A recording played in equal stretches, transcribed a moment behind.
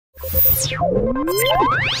Hi,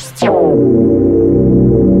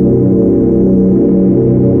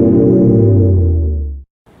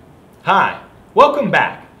 welcome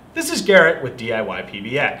back. This is Garrett with DIY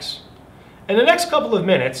PBX. In the next couple of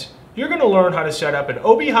minutes, you're going to learn how to set up an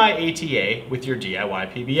Obihai ATA with your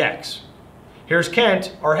DIY PBX. Here's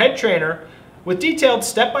Kent, our head trainer, with detailed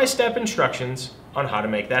step-by-step instructions on how to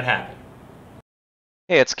make that happen.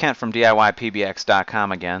 Hey, it's Kent from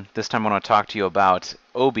DIYPBX.com again. This time I want to talk to you about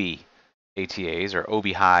Obi ATAs or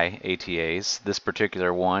Obihai ATAs. This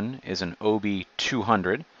particular one is an Obi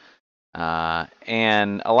 200.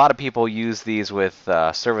 And a lot of people use these with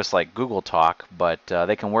service like Google Talk, but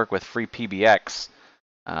they can work with free PBX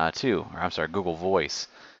too, or I'm sorry, Google Voice.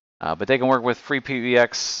 But they can work with free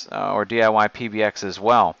PBX or DIY PBX as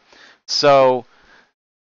well. So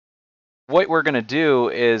what we're going to do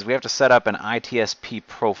is we have to set up an ITSP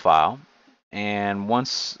profile, and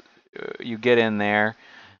once you get in there,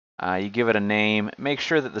 you give it a name. Make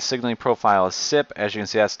sure that the signaling profile is SIP. As you can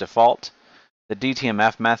see, that's default. The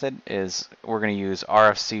DTMF method is we're going to use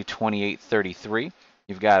RFC 2833.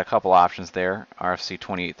 You've got a couple options there. RFC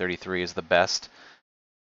 2833 is the best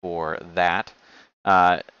for that.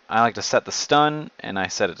 I like to set the stun, and I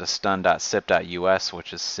set it to stun.sip.us,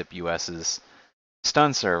 which is SIP-US's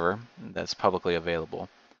stun server that's publicly available.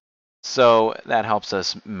 So that helps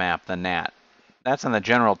us map the NAT. That's on the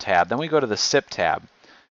General tab. Then we go to the SIP tab.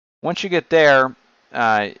 Once you get there,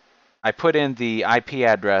 I put in the IP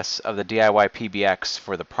address of the DIY PBX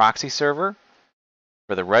for the proxy server,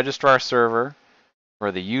 for the registrar server,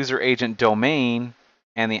 for the user agent domain,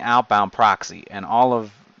 and the outbound proxy. And all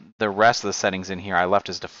of the rest of the settings in here I left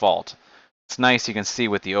as default. It's nice, you can see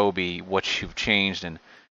with the Obi what you've changed and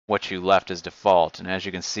what you left as default. And as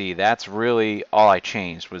you can see, that's really all I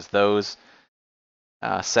changed, was those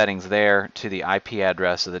settings there to the IP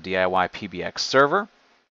address of the DIY PBX server.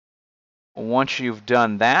 Once you've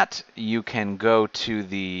done that, you can go to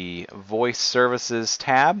the Voice Services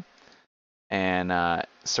tab, and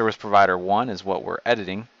Service Provider 1 is what we're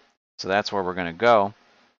editing, so that's where we're going to go.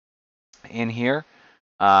 In here,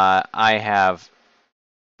 I have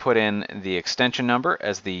put in the extension number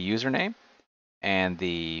as the username and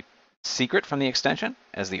the secret from the extension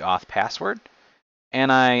as the auth password,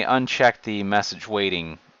 and I unchecked the message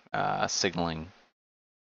waiting signaling.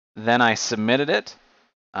 Then I submitted it.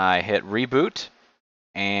 I hit reboot,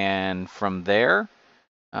 and from there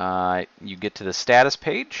you get to the status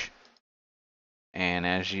page, and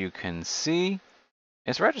as you can see,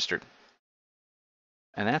 it's registered.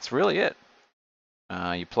 And that's really it.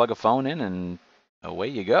 You plug a phone in and away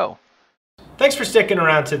you go. Thanks for sticking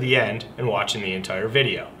around to the end and watching the entire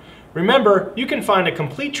video. Remember, you can find a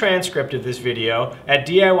complete transcript of this video at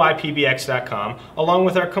DIYPBX.com, along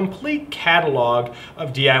with our complete catalog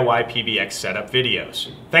of DIY PBX setup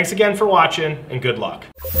videos. Thanks again for watching, and good luck.